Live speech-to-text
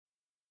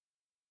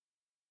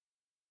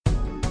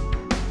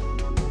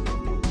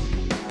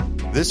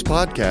This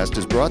podcast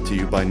is brought to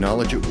you by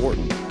Knowledge at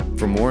Wharton.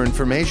 For more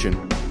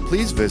information,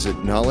 please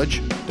visit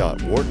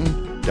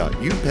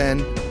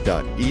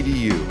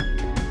knowledge.wharton.upenn.edu.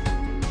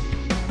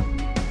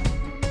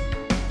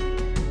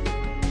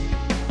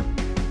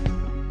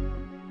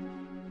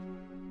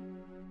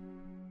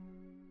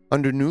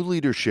 Under new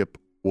leadership,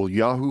 will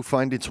Yahoo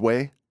find its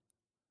way?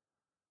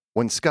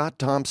 When Scott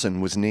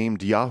Thompson was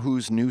named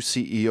Yahoo's new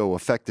CEO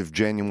effective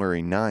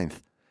January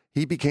 9th,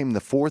 he became the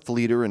fourth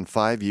leader in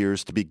 5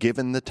 years to be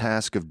given the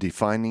task of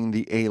defining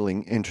the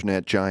ailing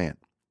internet giant.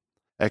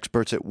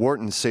 Experts at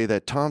Wharton say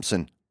that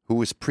Thompson, who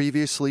was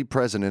previously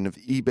president of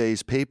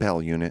eBay's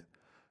PayPal unit,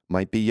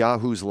 might be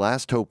Yahoo's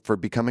last hope for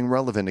becoming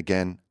relevant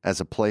again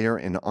as a player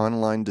in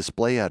online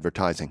display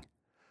advertising,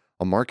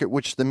 a market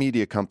which the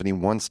media company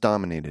once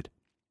dominated.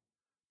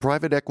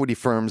 Private equity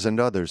firms and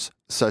others,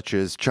 such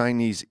as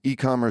Chinese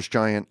e-commerce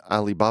giant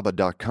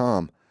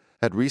Alibaba.com,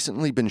 had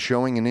recently been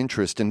showing an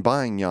interest in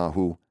buying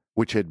Yahoo,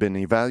 which had been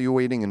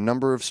evaluating a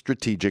number of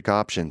strategic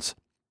options.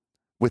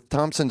 With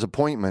Thompson's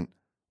appointment,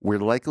 we're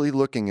likely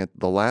looking at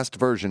the last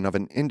version of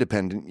an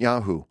independent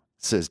Yahoo,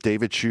 says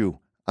David Hsu,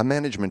 a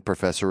management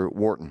professor at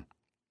Wharton.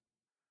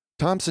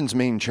 Thompson's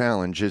main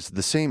challenge is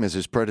the same as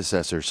his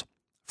predecessors: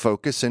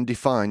 focus and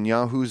define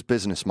Yahoo's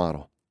business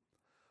model.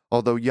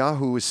 Although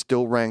Yahoo is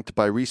still ranked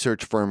by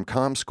research firm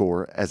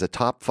Comscore as a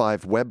top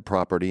 5 web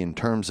property in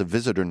terms of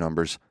visitor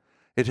numbers,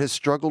 it has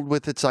struggled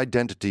with its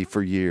identity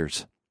for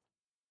years.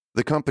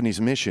 The company's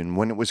mission,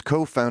 when it was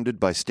co-founded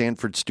by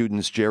Stanford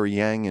students Jerry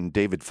Yang and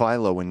David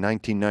Filo in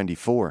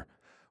 1994,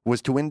 was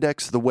to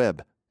index the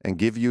web and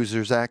give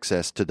users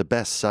access to the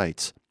best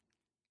sites.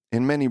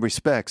 In many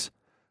respects,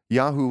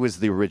 Yahoo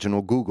is the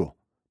original Google,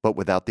 but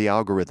without the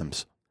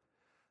algorithms.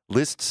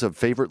 Lists of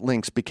favorite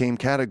links became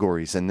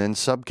categories and then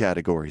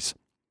subcategories.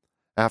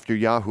 After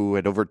Yahoo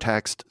had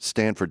overtaxed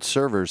Stanford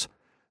servers,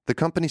 the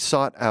company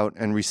sought out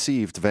and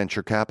received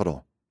venture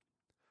capital.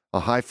 A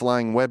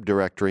high-flying web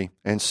directory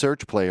and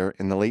search player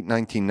in the late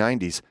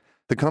 1990s,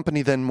 the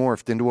company then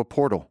morphed into a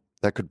portal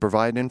that could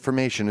provide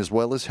information as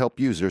well as help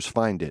users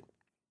find it.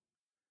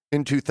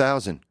 In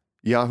 2000,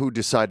 Yahoo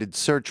decided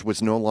search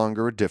was no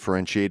longer a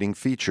differentiating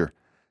feature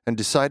and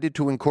decided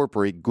to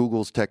incorporate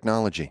Google's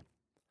technology.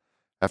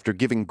 After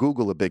giving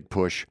Google a big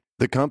push,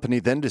 the company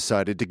then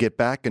decided to get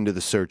back into the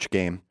search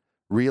game,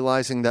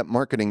 realizing that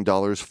marketing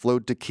dollars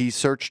flowed to key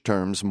search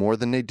terms more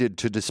than they did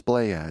to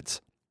display ads.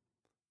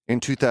 In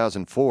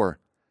 2004,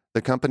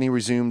 the company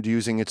resumed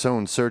using its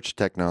own search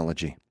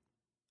technology.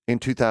 In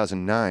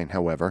 2009,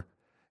 however,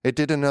 it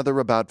did another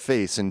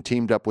about-face and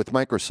teamed up with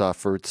Microsoft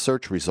for its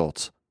search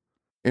results.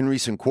 In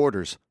recent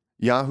quarters,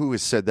 Yahoo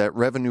has said that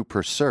revenue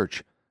per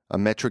search, a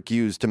metric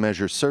used to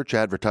measure search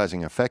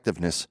advertising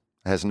effectiveness,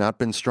 has not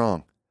been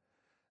strong.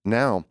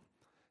 Now,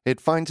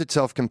 it finds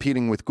itself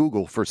competing with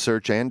Google for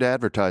search and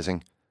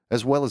advertising,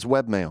 as well as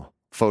webmail,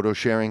 photo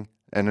sharing,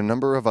 and a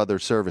number of other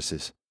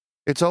services.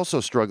 It's also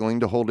struggling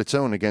to hold its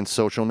own against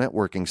social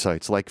networking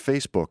sites like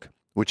Facebook,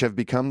 which have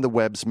become the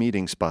web's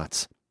meeting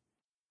spots.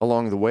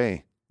 Along the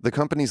way, the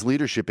company's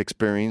leadership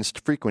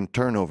experienced frequent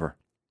turnover.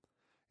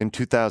 In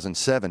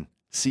 2007,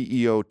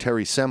 CEO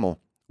Terry Semel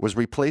was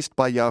replaced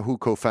by Yahoo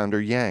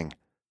co-founder Yang,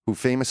 who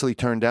famously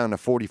turned down a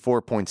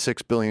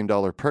 $44.6 billion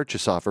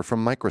purchase offer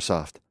from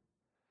Microsoft.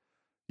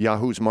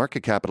 Yahoo's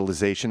market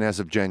capitalization as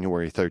of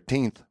January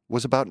 13th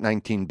was about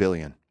 $19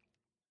 billion.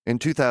 In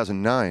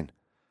 2009,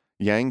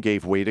 Yang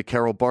gave way to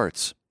Carol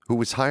Bartz, who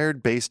was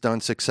hired based on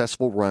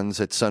successful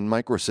runs at Sun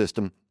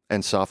Microsystem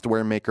and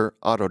software maker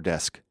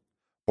Autodesk.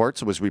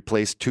 Bartz was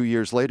replaced 2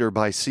 years later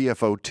by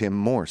CFO Tim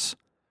Morse,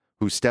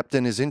 who stepped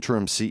in as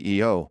interim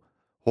CEO,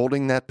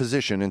 holding that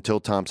position until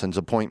Thompson's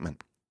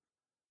appointment.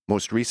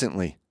 Most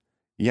recently,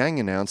 Yang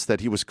announced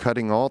that he was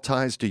cutting all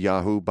ties to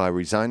Yahoo by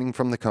resigning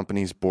from the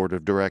company's board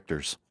of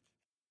directors.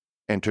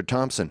 Enter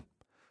Thompson,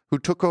 who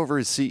took over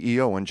as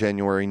CEO on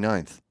January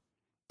 9th.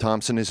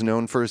 Thompson is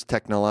known for his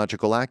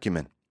technological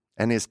acumen,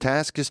 and his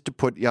task is to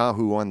put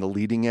Yahoo on the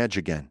leading edge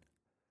again.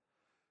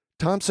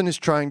 Thompson is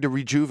trying to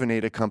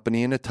rejuvenate a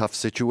company in a tough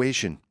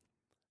situation.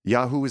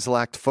 Yahoo has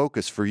lacked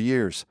focus for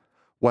years,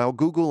 while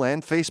Google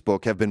and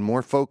Facebook have been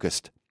more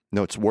focused,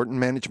 notes Wharton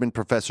management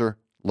professor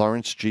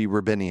Lawrence G.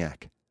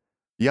 Rubiniak.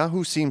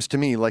 Yahoo seems to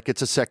me like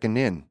it's a second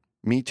in,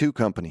 Me Too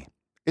company.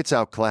 It's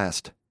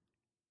outclassed.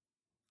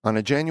 On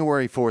a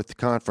January 4th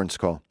conference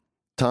call,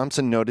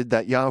 Thompson noted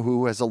that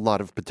Yahoo has a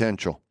lot of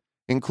potential,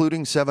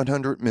 including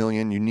 700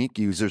 million unique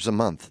users a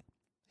month.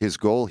 His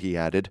goal, he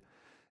added,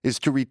 is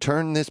to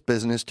return this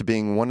business to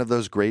being one of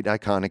those great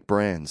iconic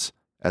brands,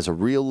 as a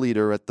real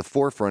leader at the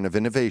forefront of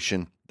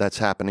innovation that's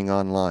happening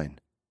online.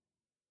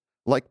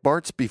 Like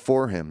Bartz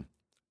before him,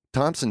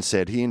 Thompson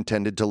said he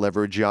intended to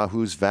leverage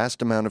Yahoo's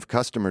vast amount of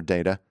customer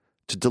data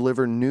to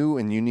deliver new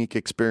and unique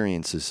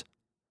experiences.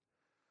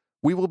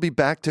 We will be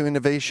back to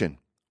innovation.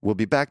 We'll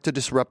be back to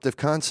disruptive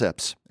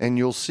concepts, and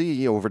you'll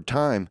see, over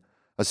time,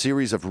 a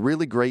series of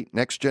really great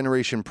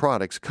next-generation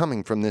products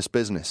coming from this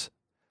business.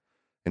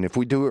 And if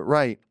we do it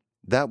right,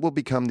 that will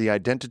become the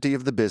identity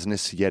of the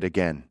business yet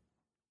again.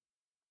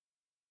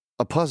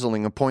 A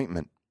puzzling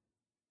appointment.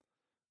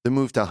 The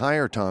move to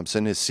hire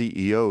Thomson as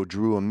CEO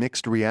drew a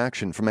mixed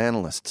reaction from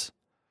analysts,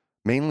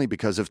 mainly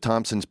because of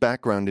Thomson's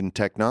background in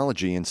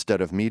technology instead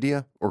of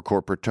media or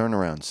corporate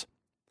turnarounds.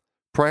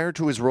 Prior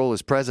to his role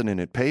as president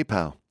at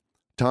PayPal,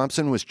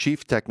 Thomson was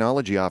chief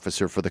technology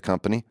officer for the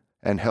company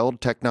and held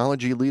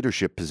technology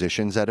leadership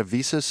positions at a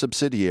Visa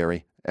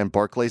subsidiary and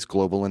Barclays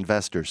Global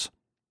Investors.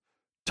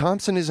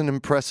 Thomson is an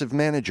impressive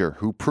manager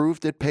who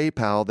proved at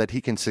PayPal that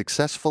he can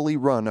successfully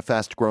run a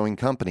fast-growing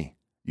company,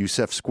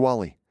 Youssef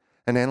Squali,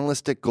 an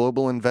analyst at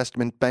global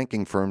investment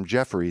banking firm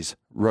Jefferies,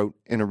 wrote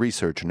in a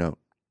research note.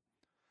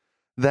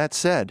 That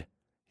said,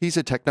 he's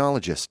a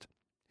technologist.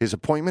 His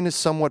appointment is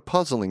somewhat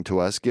puzzling to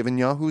us given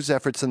Yahoo's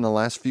efforts in the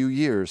last few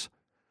years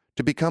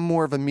to become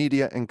more of a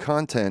media and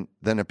content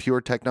than a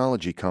pure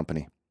technology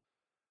company.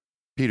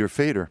 Peter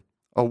Fader,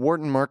 a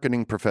Wharton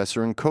marketing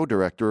professor and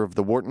co-director of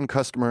the Wharton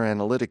Customer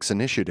Analytics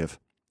Initiative,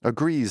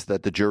 agrees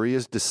that the jury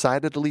is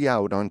decidedly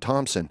out on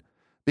Thomson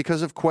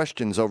because of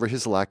questions over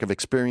his lack of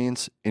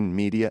experience in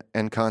media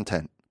and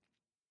content.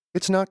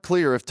 It's not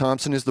clear if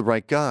Thomson is the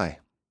right guy.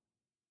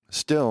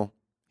 Still,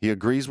 he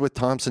agrees with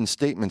Thomson's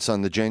statements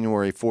on the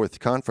January 4th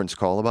conference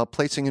call about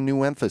placing a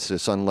new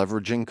emphasis on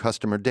leveraging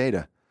customer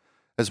data,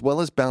 as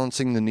well as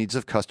balancing the needs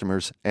of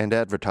customers and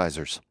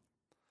advertisers.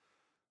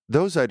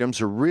 Those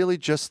items are really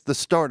just the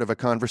start of a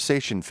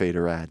conversation,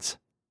 Fader adds.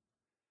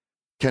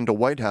 Kendall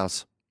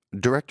Whitehouse,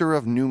 director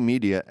of new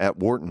media at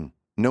Wharton,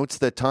 notes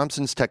that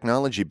Thomson's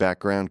technology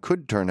background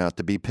could turn out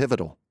to be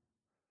pivotal.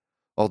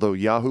 Although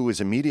Yahoo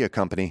is a media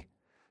company,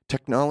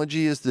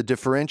 technology is the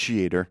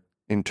differentiator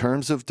in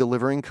terms of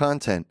delivering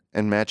content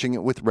and matching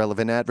it with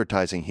relevant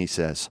advertising, he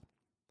says.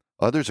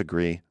 Others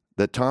agree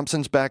that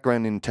Thomson's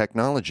background in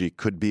technology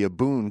could be a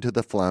boon to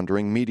the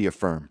floundering media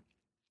firm.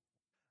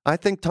 I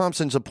think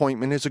Thomson's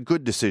appointment is a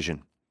good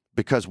decision,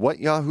 because what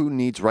Yahoo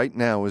needs right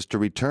now is to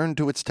return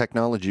to its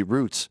technology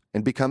roots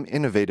and become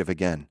innovative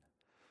again,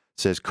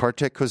 says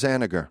Kartik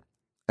Kozanigar,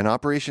 an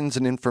operations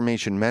and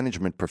information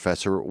management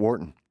professor at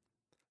Wharton.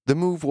 The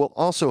move will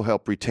also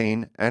help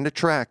retain and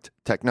attract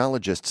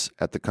technologists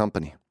at the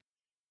company.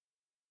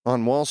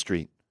 On Wall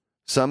Street,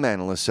 some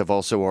analysts have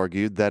also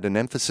argued that an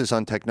emphasis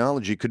on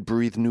technology could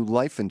breathe new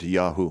life into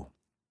Yahoo.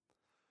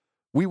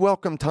 We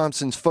welcome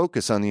Thomson's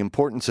focus on the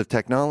importance of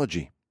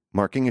technology,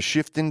 marking a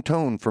shift in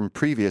tone from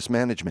previous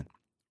management,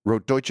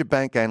 wrote Deutsche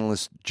Bank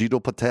analyst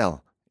Jeetal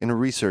Patel in a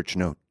research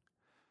note.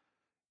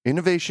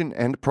 Innovation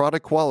and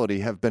product quality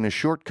have been a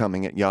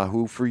shortcoming at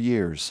Yahoo for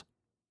years.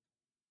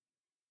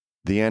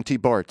 The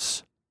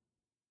anti-Barts.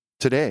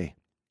 Today,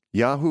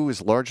 Yahoo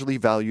is largely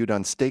valued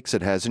on stakes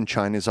it has in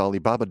China's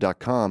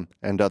Alibaba.com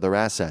and other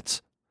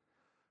assets.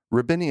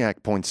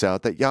 Rabiniak points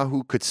out that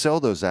Yahoo could sell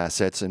those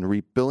assets and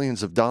reap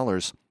billions of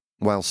dollars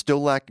while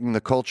still lacking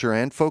the culture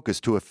and focus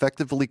to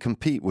effectively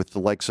compete with the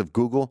likes of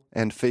Google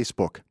and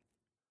Facebook.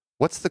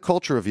 What's the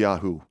culture of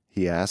Yahoo?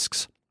 He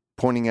asks,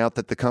 pointing out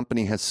that the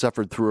company has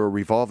suffered through a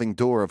revolving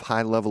door of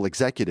high-level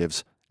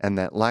executives and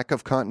that lack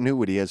of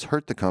continuity has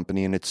hurt the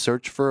company in its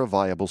search for a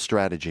viable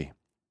strategy.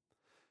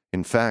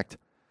 In fact,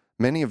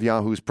 many of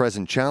Yahoo's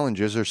present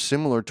challenges are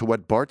similar to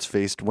what Bart's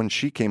faced when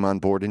she came on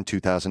board in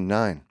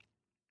 2009.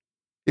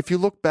 If you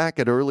look back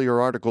at earlier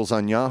articles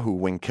on Yahoo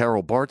when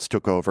Carol Bartz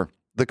took over,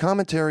 the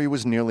commentary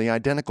was nearly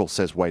identical,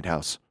 says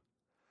Whitehouse.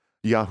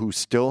 Yahoo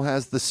still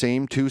has the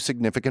same two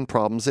significant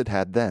problems it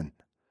had then: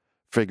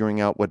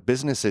 figuring out what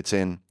business it's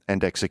in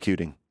and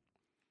executing.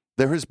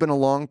 There has been a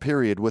long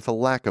period with a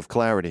lack of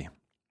clarity.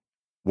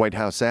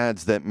 Whitehouse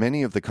adds that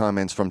many of the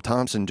comments from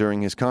Thomson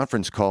during his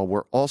conference call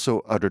were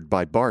also uttered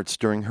by Bartz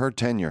during her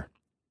tenure.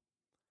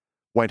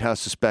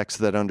 Whitehouse suspects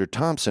that under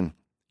Thomson,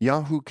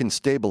 Yahoo can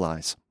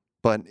stabilize,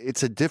 but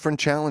it's a different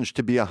challenge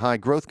to be a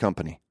high-growth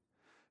company.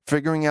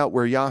 Figuring out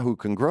where Yahoo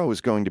can grow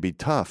is going to be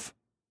tough.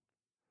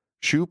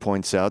 Xu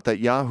points out that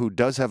Yahoo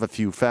does have a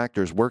few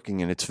factors working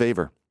in its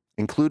favor,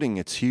 including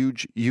its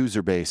huge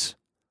user base,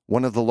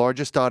 one of the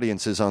largest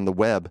audiences on the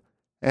web,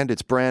 and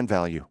its brand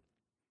value.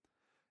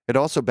 It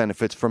also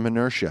benefits from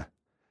inertia,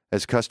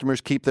 as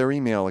customers keep their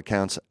email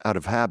accounts out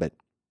of habit.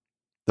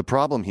 The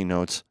problem, he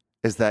notes,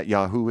 is that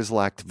Yahoo has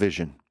lacked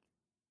vision.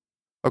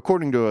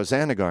 According to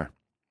Ozanigar,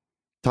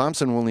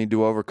 Thomson will need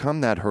to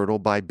overcome that hurdle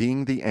by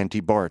being the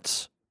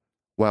anti-Bartz.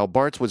 While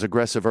Bartz was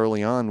aggressive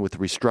early on with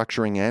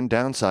restructuring and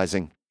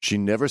downsizing, she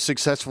never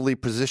successfully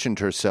positioned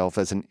herself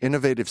as an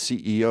innovative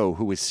CEO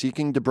who is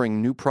seeking to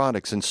bring new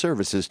products and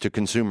services to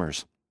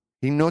consumers.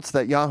 He notes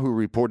that Yahoo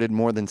reported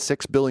more than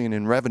 $6 billion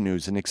in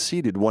revenues and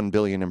exceeded $1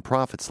 billion in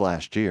profits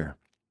last year.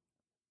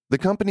 The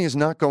company is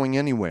not going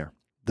anywhere.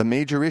 The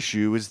major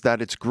issue is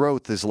that its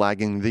growth is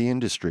lagging the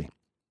industry.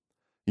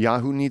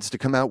 Yahoo needs to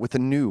come out with a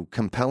new,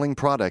 compelling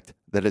product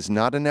that is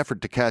not an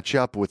effort to catch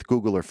up with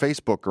Google or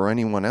Facebook or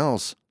anyone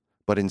else,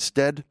 but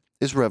instead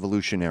is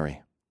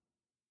revolutionary.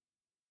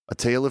 A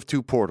tale of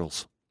two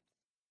portals.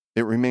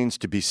 It remains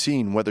to be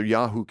seen whether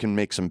Yahoo can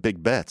make some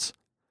big bets.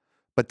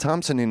 But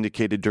Thomson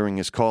indicated during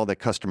his call that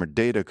customer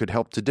data could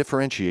help to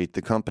differentiate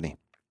the company.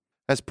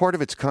 As part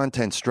of its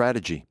content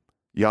strategy,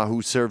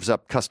 Yahoo serves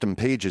up custom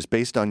pages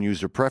based on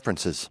user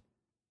preferences.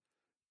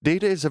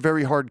 Data is a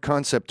very hard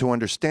concept to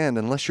understand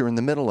unless you're in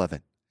the middle of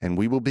it, and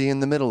we will be in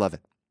the middle of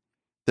it.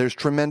 There's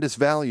tremendous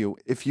value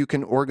if you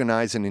can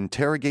organize and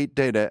interrogate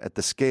data at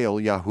the scale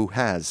Yahoo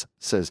has,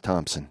 says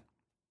Thompson.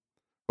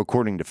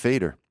 According to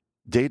Fader,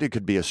 data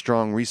could be a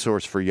strong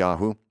resource for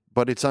Yahoo,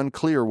 but it's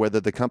unclear whether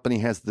the company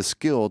has the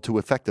skill to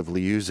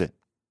effectively use it.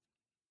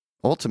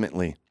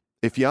 Ultimately,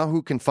 if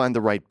Yahoo can find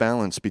the right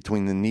balance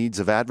between the needs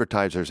of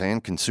advertisers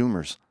and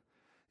consumers,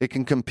 it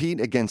can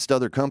compete against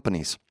other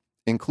companies,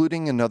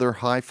 including another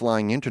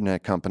high-flying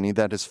internet company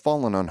that has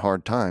fallen on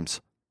hard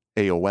times,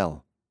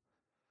 AOL.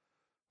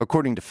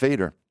 According to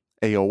Fader,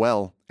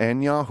 AOL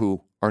and Yahoo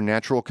are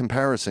natural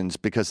comparisons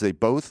because they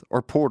both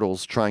are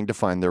portals trying to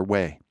find their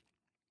way.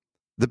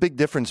 The big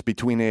difference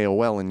between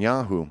AOL and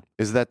Yahoo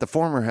is that the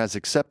former has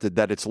accepted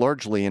that it's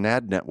largely an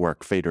ad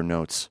network, Fader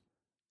notes.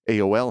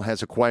 AOL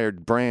has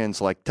acquired brands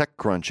like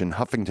TechCrunch and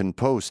Huffington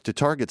Post to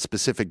target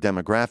specific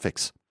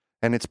demographics,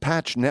 and its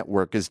patch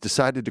network has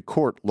decided to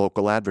court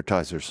local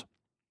advertisers.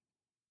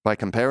 By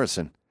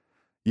comparison,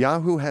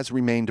 Yahoo has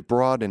remained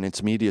broad in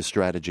its media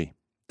strategy,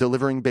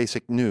 delivering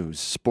basic news,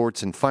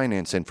 sports, and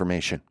finance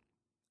information.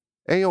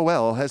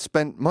 AOL has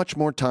spent much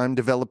more time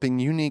developing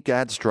unique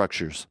ad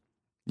structures.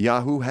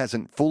 Yahoo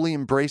hasn't fully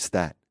embraced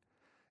that.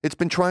 It's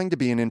been trying to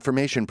be an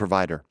information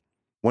provider,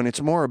 when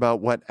it's more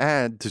about what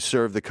ad to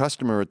serve the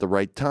customer at the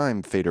right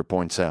time, Fader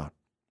points out.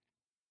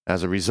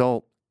 As a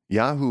result,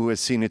 Yahoo has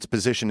seen its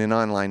position in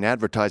online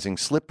advertising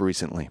slip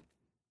recently.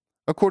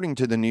 According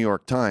to the New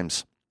York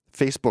Times,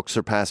 Facebook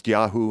surpassed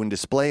Yahoo in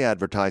display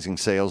advertising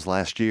sales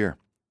last year.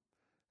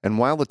 And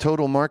while the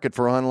total market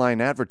for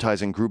online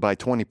advertising grew by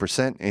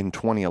 20% in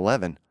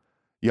 2011,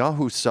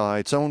 Yahoo saw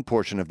its own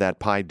portion of that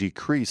pie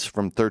decrease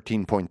from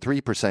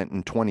 13.3%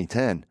 in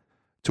 2010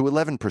 to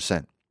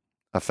 11%,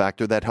 a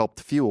factor that helped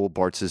fuel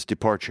Bartz's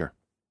departure.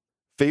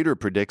 Fader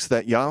predicts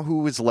that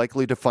Yahoo is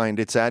likely to find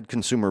its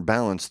ad-consumer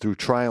balance through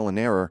trial and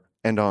error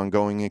and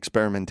ongoing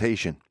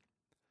experimentation.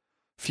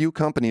 Few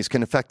companies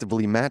can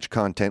effectively match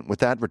content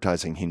with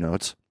advertising, he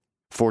notes.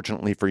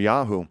 Fortunately for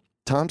Yahoo,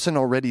 Thompson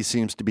already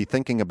seems to be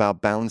thinking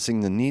about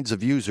balancing the needs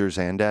of users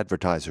and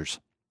advertisers.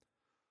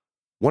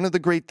 One of the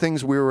great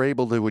things we were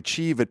able to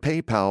achieve at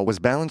PayPal was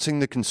balancing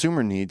the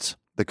consumer needs,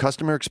 the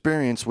customer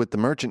experience with the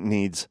merchant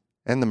needs,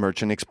 and the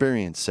merchant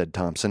experience, said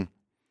Thompson.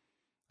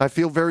 I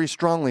feel very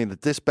strongly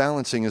that this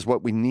balancing is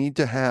what we need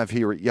to have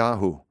here at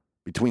Yahoo,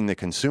 between the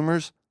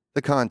consumers,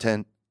 the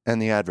content,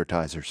 and the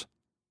advertisers.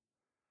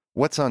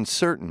 What's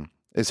uncertain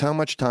is how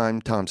much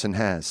time Thompson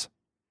has.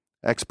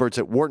 Experts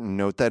at Wharton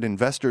note that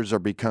investors are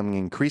becoming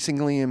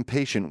increasingly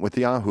impatient with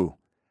Yahoo,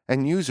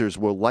 and users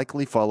will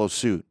likely follow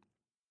suit.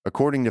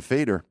 According to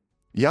Fader,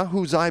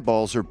 Yahoo's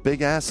eyeballs are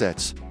big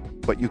assets,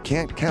 but you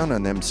can't count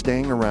on them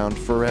staying around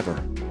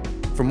forever.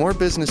 For more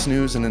business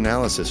news and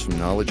analysis from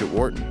Knowledge at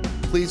Wharton,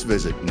 please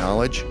visit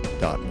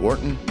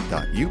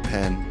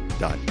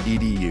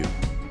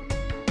knowledge.wharton.upenn.edu.